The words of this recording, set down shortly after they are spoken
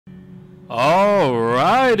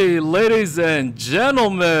Alrighty, ladies and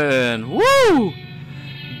gentlemen. Woo!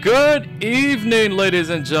 Good evening, ladies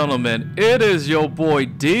and gentlemen. It is your boy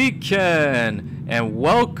Deacon, and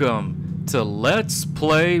welcome to Let's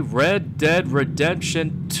Play Red Dead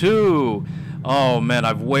Redemption 2. Oh man,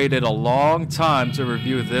 I've waited a long time to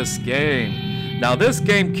review this game. Now, this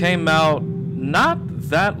game came out not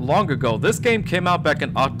that long ago. This game came out back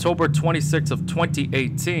in October 26th of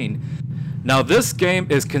 2018. Now, this game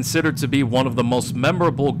is considered to be one of the most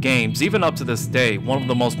memorable games, even up to this day, one of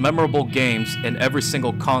the most memorable games in every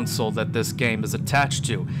single console that this game is attached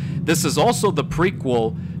to. This is also the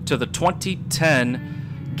prequel to the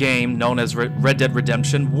 2010 game known as Red Dead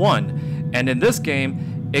Redemption 1. And in this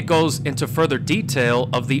game, it goes into further detail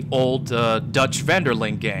of the old Dutch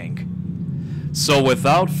Vanderling gang. So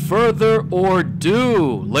without further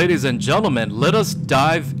ado, ladies and gentlemen, let us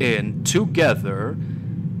dive in together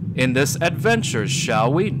in this adventure,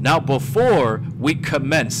 shall we? Now, before we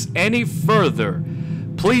commence any further,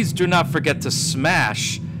 please do not forget to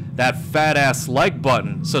smash that fat ass like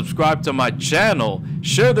button, subscribe to my channel,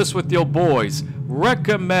 share this with your boys,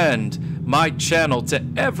 recommend my channel to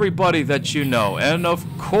everybody that you know, and of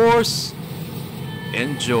course,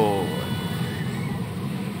 enjoy.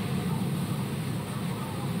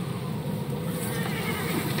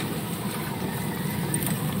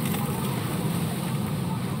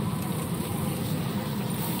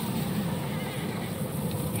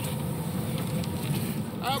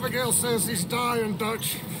 Abigail says he's dying,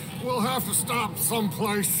 Dutch. We'll have to stop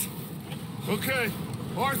someplace. Okay.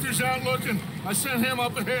 Arthur's out looking. I sent him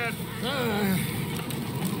up ahead.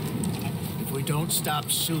 If we don't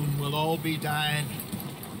stop soon, we'll all be dying.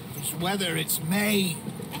 This weather, it's May.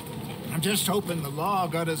 I'm just hoping the law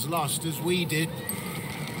got as lost as we did.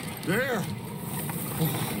 There.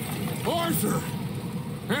 Arthur!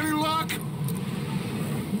 Any luck?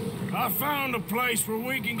 I found a place where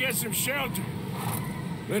we can get some shelter.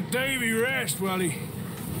 Let Davy rest while he...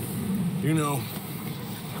 You know.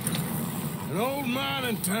 An old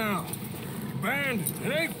mining town. Abandoned.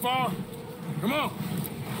 It ain't far. Come on.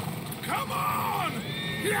 Come on!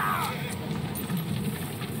 Yeah!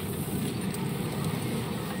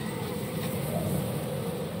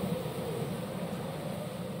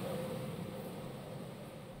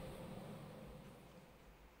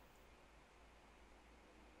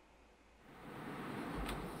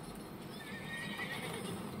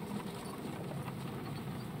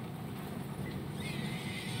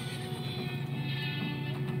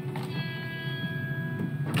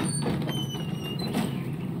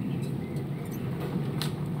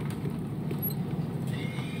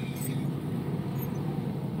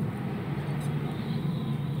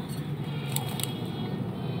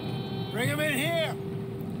 Bring him in here!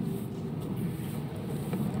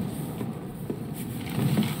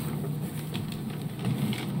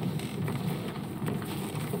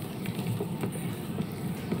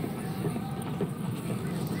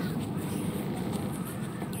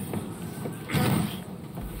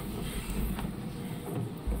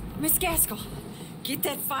 Miss Gaskell, get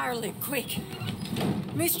that fire lit, quick.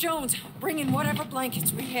 Miss Jones, bring in whatever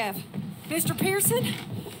blankets we have. Mr. Pearson,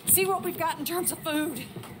 see what we've got in terms of food.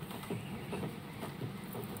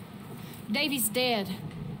 Davy's dead.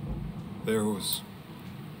 There was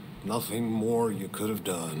nothing more you could have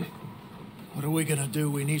done. What are we gonna do?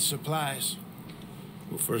 We need supplies.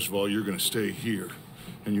 Well, first of all, you're gonna stay here,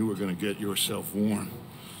 and you were gonna get yourself warm.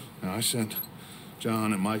 Now, I sent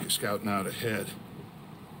John and Micah scouting out ahead.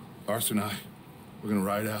 Arthur and I, we're gonna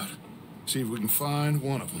ride out, see if we can find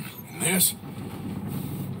one of them. And this,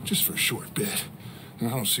 just for a short bit. And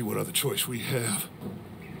I don't see what other choice we have.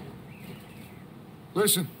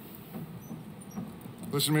 Listen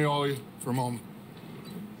to me, all of you, for a moment.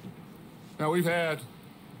 Now, we've had,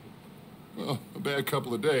 well, a bad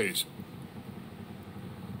couple of days.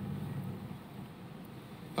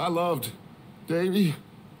 I loved Davy,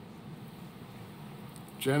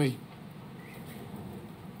 Jenny,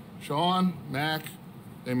 Sean, Mac.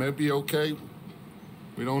 They may be okay.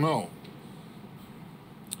 We don't know.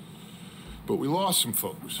 But we lost some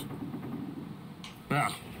folks.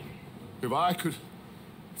 Now, if I could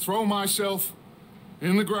throw myself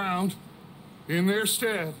in the ground, in their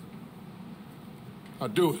stead,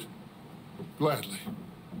 I'd do it, gladly.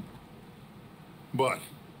 But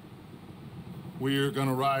we're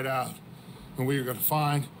gonna ride out, and we're gonna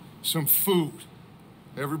find some food.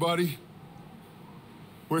 Everybody,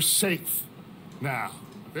 we're safe now.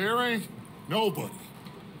 There ain't nobody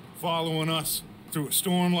following us through a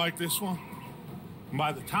storm like this one. And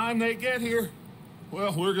by the time they get here,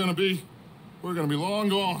 well, we're gonna be long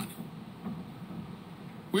gone.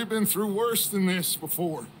 We've been through worse than this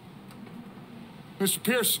before. Mr.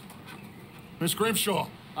 Pearson, Miss Grimshaw,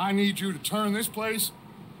 I need you to turn this place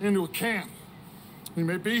into a camp. We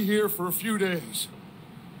may be here for a few days.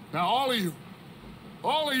 Now, all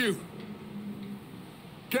of you,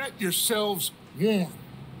 get yourselves warm.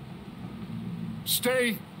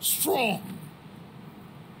 Stay strong.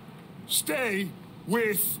 Stay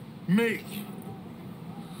with me.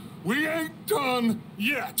 We ain't done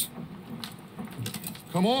yet.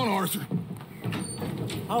 Come on, Arthur.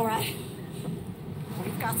 All right.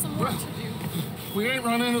 We've got some work to do. We ain't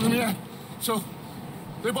run into them yet, so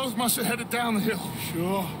they both must have headed down the hill.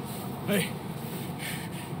 Sure. Hey,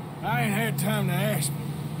 I ain't had time to ask.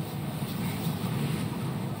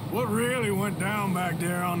 What really went down back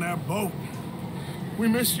there on that boat? We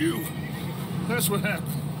missed you. That's what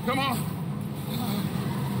happened. Come on.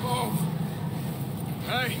 Oh.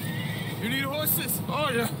 Hey, you need horses? Oh,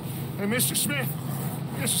 yeah. Hey, Mr. Smith,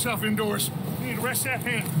 get yourself indoors. You need to rest that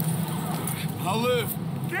hand. I'll live.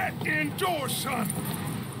 Get indoors, son.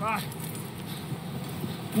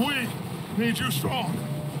 We need you strong.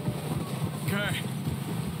 Okay.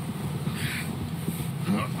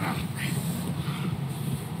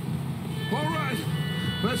 All right,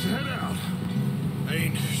 let's head out.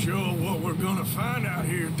 Ain't sure what we're gonna find out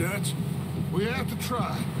here, Dutch. We have to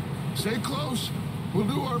try. Stay close. We'll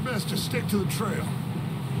do our best to stick to the trail.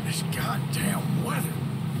 This goddamn weather.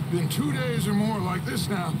 Been 2 days or more like this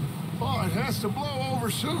now. Oh, it has to blow over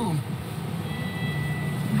soon.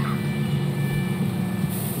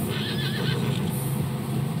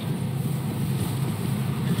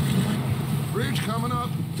 Bridge coming up.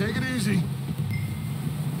 Take it easy.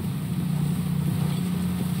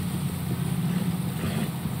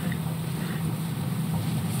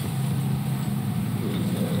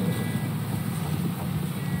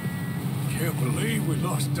 Can't believe we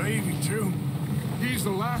lost Davy, too. He's the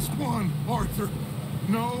last one, Arthur.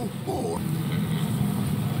 No more.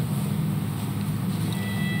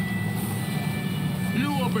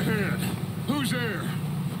 You up ahead. Who's there?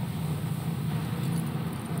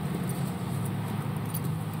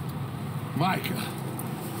 Micah.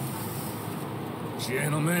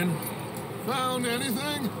 Gentlemen, Found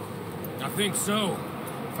anything? I think so.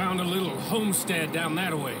 Found a little homestead down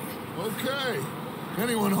that way. Okay.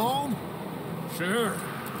 Anyone home? Sure.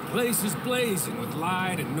 Place is blazing with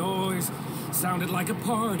light and noise. Sounded like a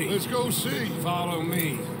party. Let's go see. Follow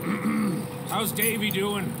me. How's Davy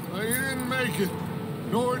doing? He didn't make it.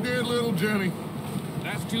 Nor did little Jenny.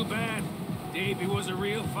 That's too bad. Davy was a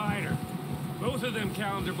real fighter. Both of them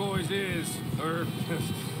calendar boys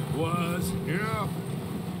was. Yeah,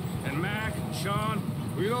 And Mac and Sean,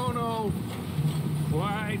 we don't know.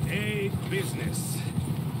 quite a business.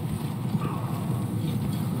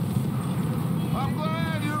 I'm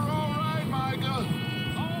glad you're all right, Micah.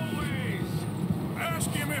 Always. Ask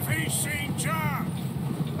him if he's seen John.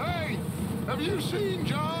 Hey, have you seen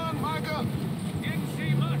John, Micah? Didn't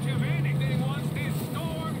see much of anything once this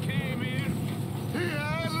storm came in. He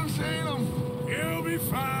hasn't seen him. He'll be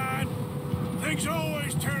fine. Things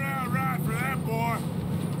always turn out right for that boy.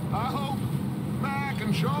 I hope Mac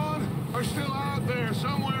and Sean are still out there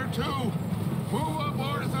somewhere, too. Move up,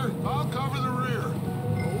 Arthur. I'll cover the rear.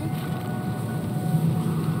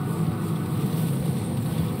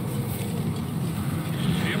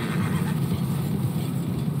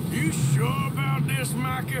 You sure about this,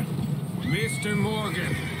 Micah? Mr.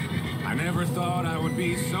 Morgan, I never thought I would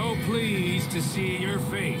be so pleased to see your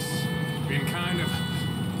face. Been kind of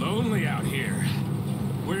lonely out here.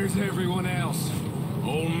 Where's everyone else?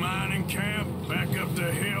 Old mining camp back up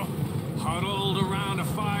the hill. Huddled around a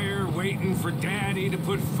fire, waiting for Daddy to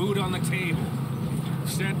put food on the table.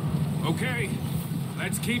 Said, okay,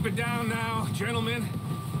 let's keep it down now, gentlemen.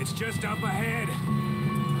 It's just up ahead.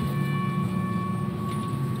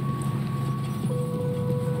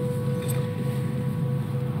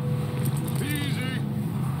 Easy.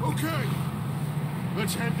 Okay.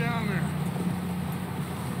 Let's head down there.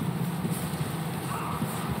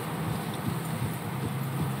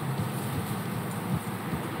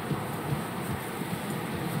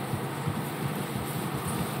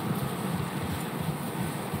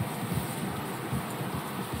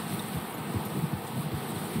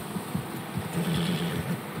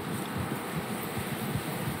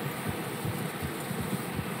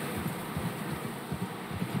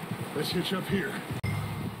 Let's hitch up here.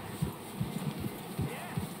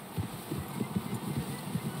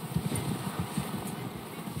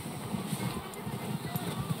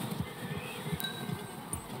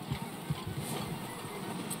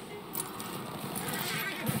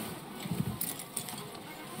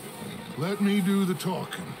 Let me do the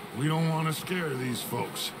talking. We don't want to scare these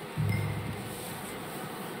folks.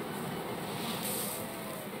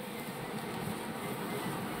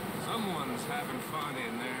 having fun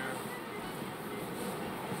in there.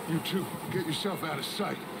 You two, get yourself out of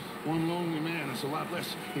sight. One lonely man is a lot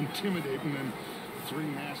less intimidating than three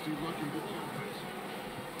nasty-looking degenerates.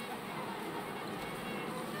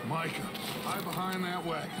 Micah, hide behind that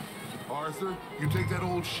wagon. Arthur, you take that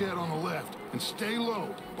old shed on the left, and stay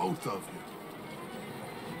low, both of you.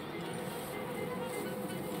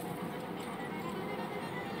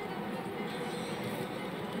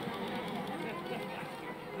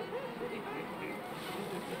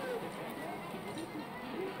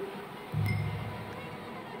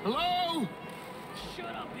 Hello?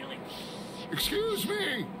 Shut up, Billy. Excuse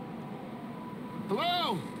me?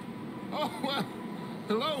 Hello? Oh, well,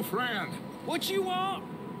 hello, friend. What you want?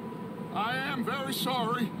 I am very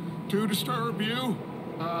sorry to disturb you.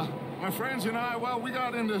 My friends and I, well, we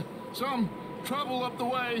got into some trouble up the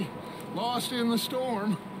way, lost in the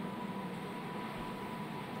storm.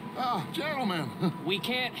 Gentlemen. We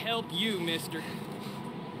can't help you, mister.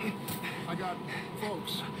 I got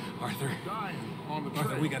folks Arthur. dying on the trail.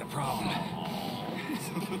 Arthur, we got a problem.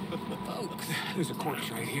 Folks. There's a corpse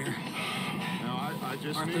right here. Now, I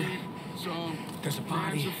just Arthur, need some there's a cans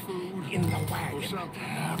body of food in the or wagon.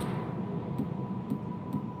 something.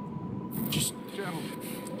 Just Gentlemen,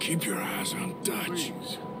 keep your eyes on Dutch.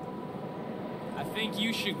 please. I think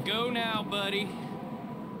you should go now, buddy.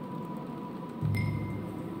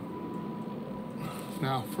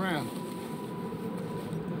 Now, friend,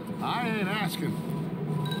 I ain't asking.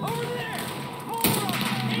 Over there! Hold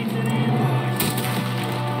on! It's an ambush!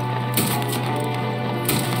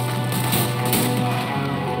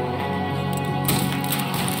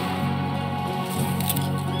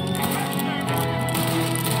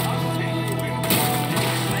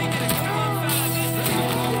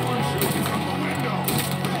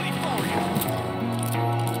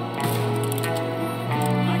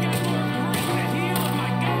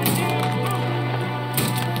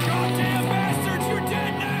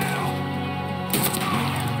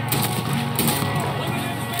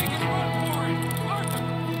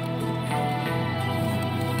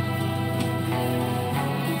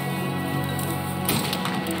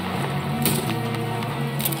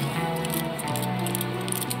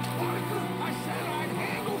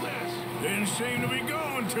 Didn't seem to be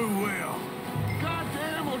going too well.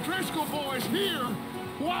 Goddamn O'Driscoll boys here!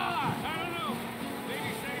 Why? I don't know.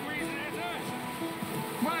 Maybe same reason as us.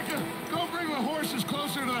 Micah, go bring the horses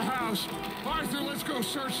closer to the house. Arthur, let's go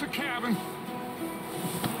search the cabin.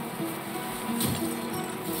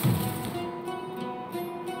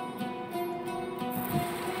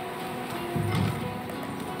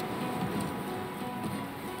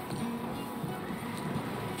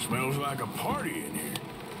 Smells like a party in here.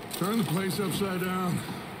 Turn the place upside down.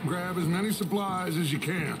 Grab as many supplies as you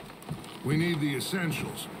can. We need the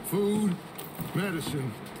essentials. Food,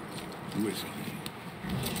 medicine, whiskey.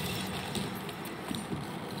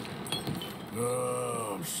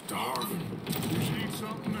 Oh, I'm starving. You should eat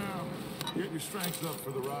something now. Get your strength up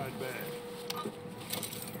for the ride back.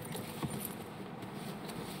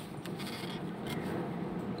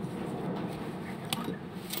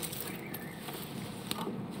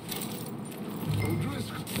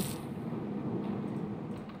 O'Driscoll.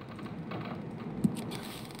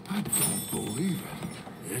 I don't believe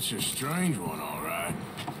it. It's a strange one, all right.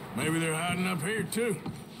 Maybe they're hiding up here, too.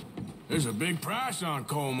 There's a big price on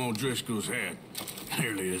Colm O'Driscoll's head.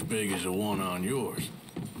 Nearly as big as the one on yours.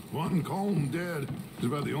 Wanting Colm dead is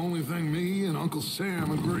about the only thing me and Uncle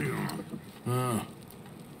Sam agree on.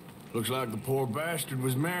 Looks like the poor bastard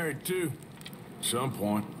was married, too. At some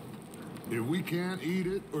point. If we can't eat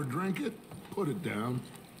it or drink it, put it down.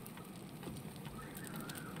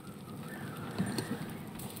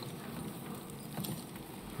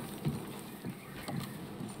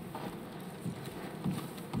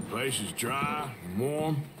 Place is dry and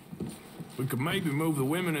warm. We could maybe move the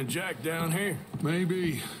women and Jack down here.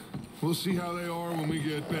 Maybe. We'll see how they are when we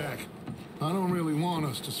get back. I don't really want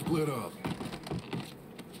us to split up.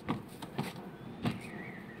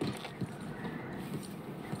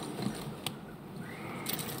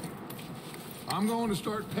 I'm going to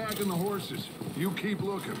start packing the horses. You keep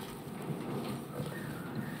looking.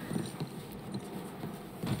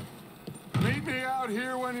 Meet me out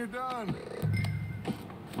here when you're done.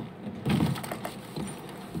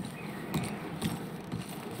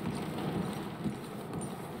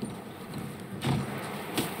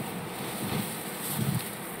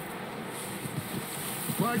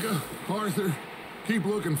 Micah, Arthur, keep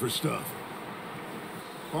looking for stuff.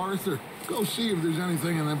 Arthur, go see if there's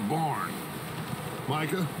anything in that barn.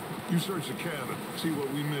 Micah, you search the cabin, see what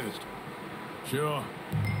we missed.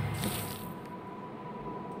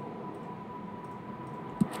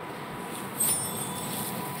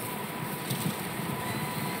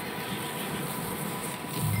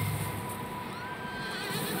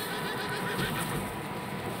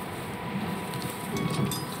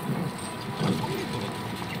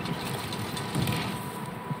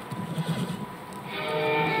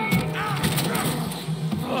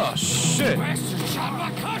 shit. Bastard shot my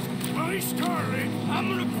cousin. Well, he started it. I'm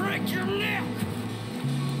gonna break your neck.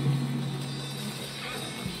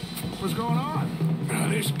 What's going on?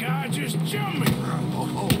 This guy just jumped me.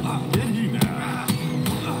 Did he now?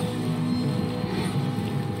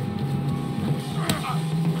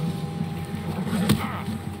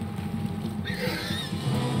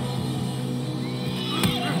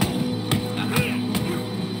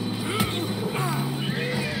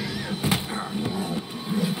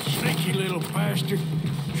 Sneaky little bastard.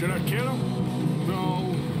 Should I kill him?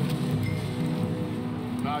 No.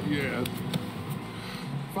 Not yet.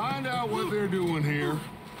 Find out what they're doing here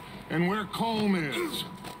and where Colm is.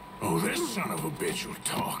 Oh, this son of a bitch will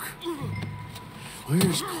talk.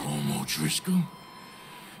 Where's Colm O'Driscoll?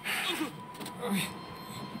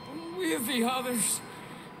 With the others.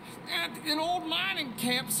 At an old mining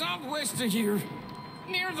camp southwest of here.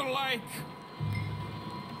 Near the lake.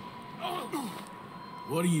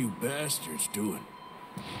 What are you bastards doing?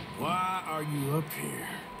 Why are you up here?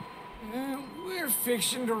 We're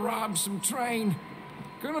fixing to rob some train.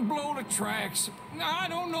 Gonna blow the tracks. I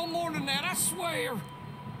don't know more than that, I swear.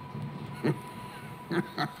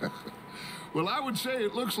 Well, I would say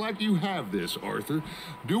it looks like you have this, Arthur.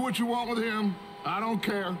 Do what you want with him. I don't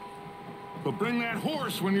care. But bring that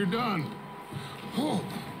horse when you're done. Oh.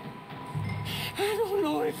 I don't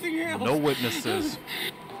know anything else. No witnesses.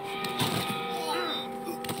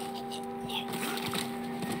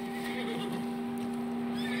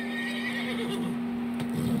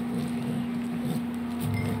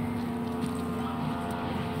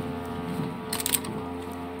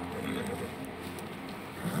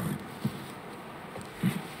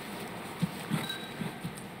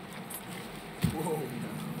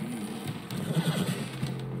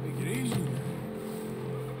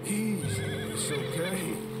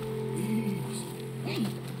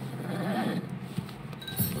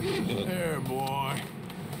 There, boy.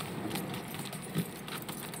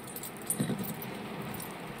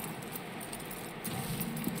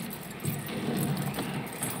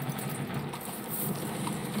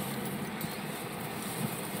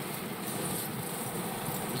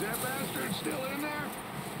 Is that bastard still in there?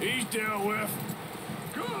 He's dealt with.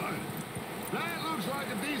 Good. That looks like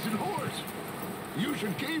a decent horse. You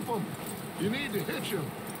should keep him. You need to hitch him.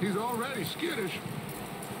 He's already skittish.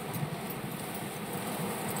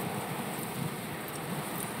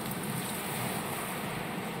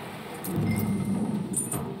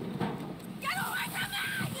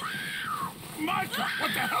 Micah,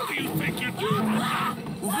 what the hell do you think you're doing?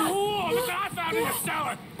 Whoa, look what I found in the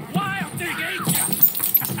cellar. Wild thing, ain't ya?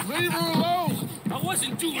 Leave her alone. I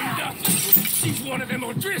wasn't doing nothing. She's one of them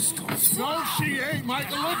O'Driscolls. No, she ain't,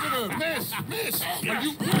 Michael. Look at her. Miss. Are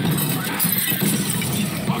you...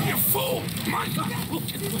 Oh, you fool! Micah!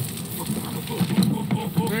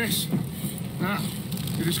 Miss. Now,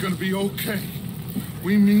 it is going to be okay.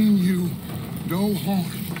 We mean you no harm.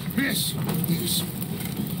 Miss.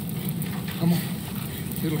 Come on.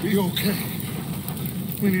 It'll be okay.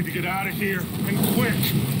 We need to get out of here, and quick.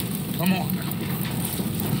 Come on now.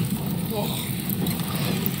 Oh.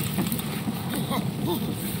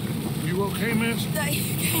 You okay, miss? They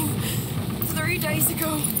came 3 days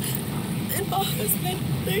ago. And my husband,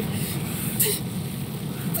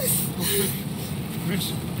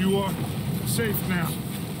 Miss, you are safe now.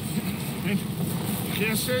 And you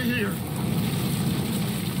can't stay here.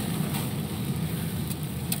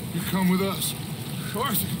 You come with us.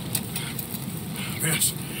 Arthur.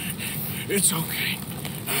 Yes, it's okay.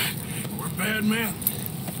 We're bad men.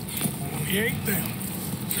 We ain't them.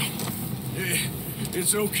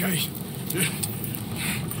 It's okay.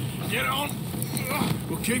 Get on.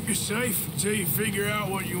 We'll keep you safe until you figure out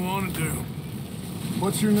what you want to do.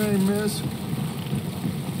 What's your name, miss?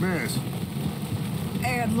 Miss.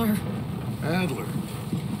 Adler. Adler.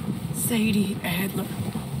 Sadie Adler.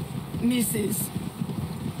 Mrs.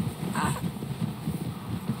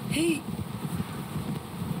 He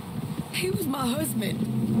was my husband.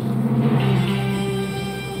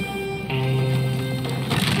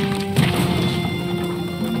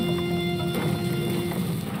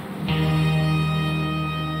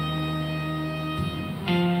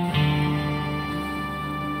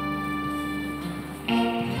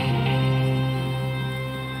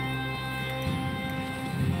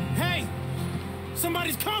 Hey!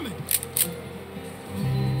 Somebody's coming!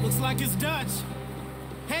 Looks like it's Dutch.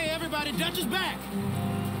 Hey, everybody, Dutch is back!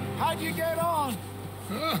 How'd you get on?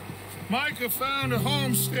 Micah found a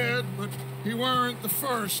homestead, but he weren't the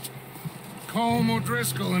first. Colm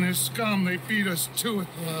O'Driscoll and his scum, they beat us to it.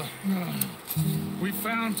 We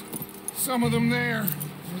found some of them there,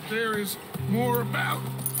 but there is more about,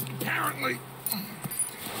 apparently.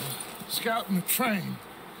 scouting the train.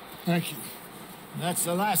 Thank you. That's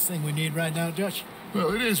the last thing we need right now, Dutch.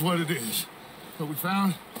 Well, it is what it is. But we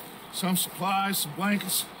found some supplies, some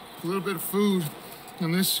blankets, a little bit of food,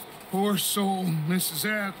 and this poor soul, Mrs.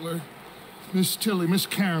 Adler, Miss Tilly, Miss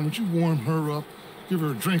Karen, would you warm her up? Give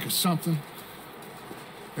her a drink or something?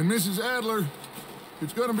 And Mrs. Adler,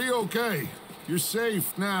 it's gonna be okay. You're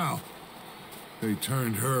safe now. They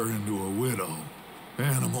turned her into a widow.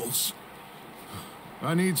 Animals.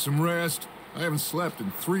 I need some rest. I haven't slept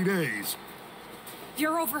in 3 days.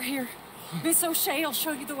 You're over here. Miss O'Shea will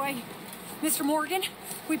show you the way. Mr. Morgan,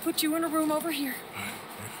 we put you in a room over here.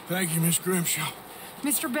 Thank you, Miss Grimshaw.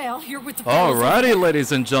 Mr. Bell, you're with the Alrighty,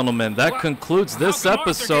 ladies and gentlemen, that concludes this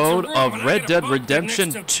episode of Red Dead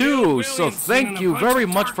Redemption 2. So thank you very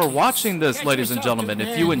much for watching this, ladies and gentlemen.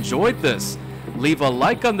 If you enjoyed this, leave a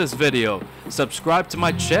like on this video, subscribe to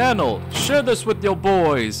my channel, share this with your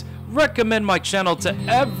boys, recommend my channel to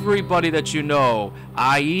everybody that you know,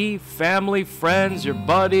 i.e. family, friends, your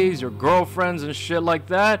buddies, your girlfriends, and shit like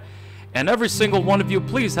that. And every single one of you,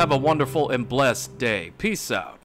 please have a wonderful and blessed day. Peace out.